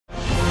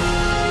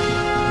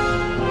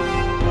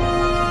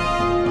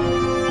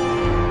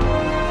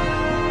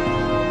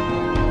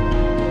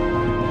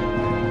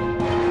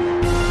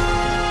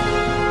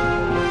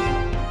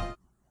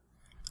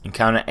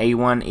Counter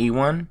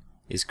A1-E1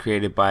 is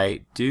created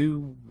by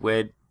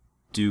douweduijn.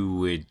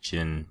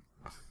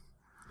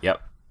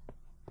 Yep.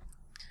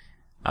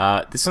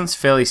 This one's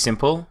fairly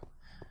simple.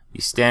 You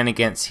stand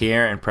against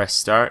here and press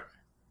start.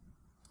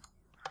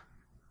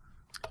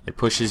 It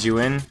pushes you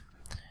in,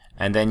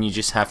 and then you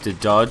just have to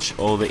dodge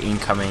all the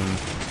incoming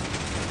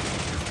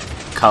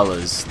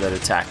colors that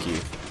attack you.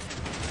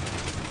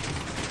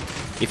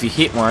 If you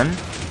hit one,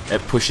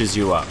 it pushes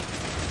you up.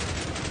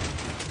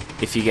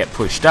 If you get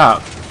pushed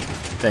up,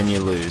 then you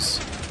lose.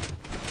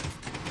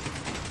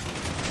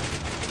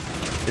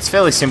 It's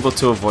fairly simple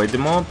to avoid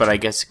them all, but I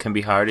guess it can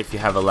be hard if you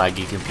have a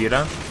laggy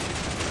computer.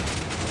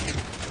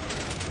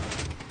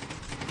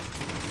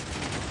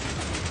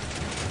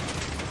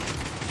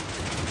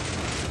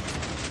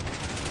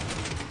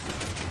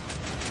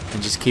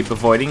 And just keep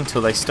avoiding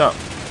until they stop.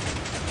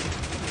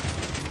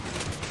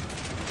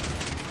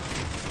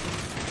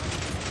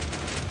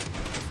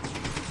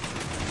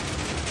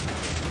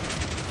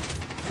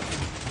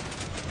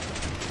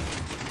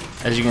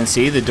 As you can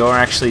see, the door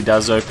actually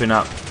does open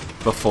up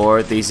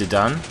before these are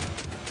done,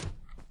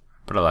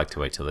 but I like to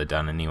wait till they're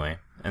done anyway.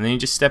 And then you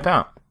just step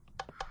out.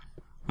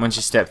 Once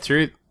you step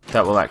through,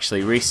 that will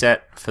actually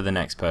reset for the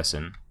next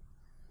person.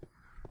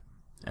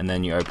 And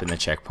then you open the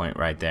checkpoint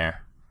right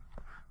there.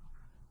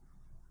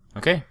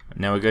 Okay,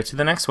 now we go to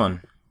the next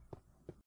one.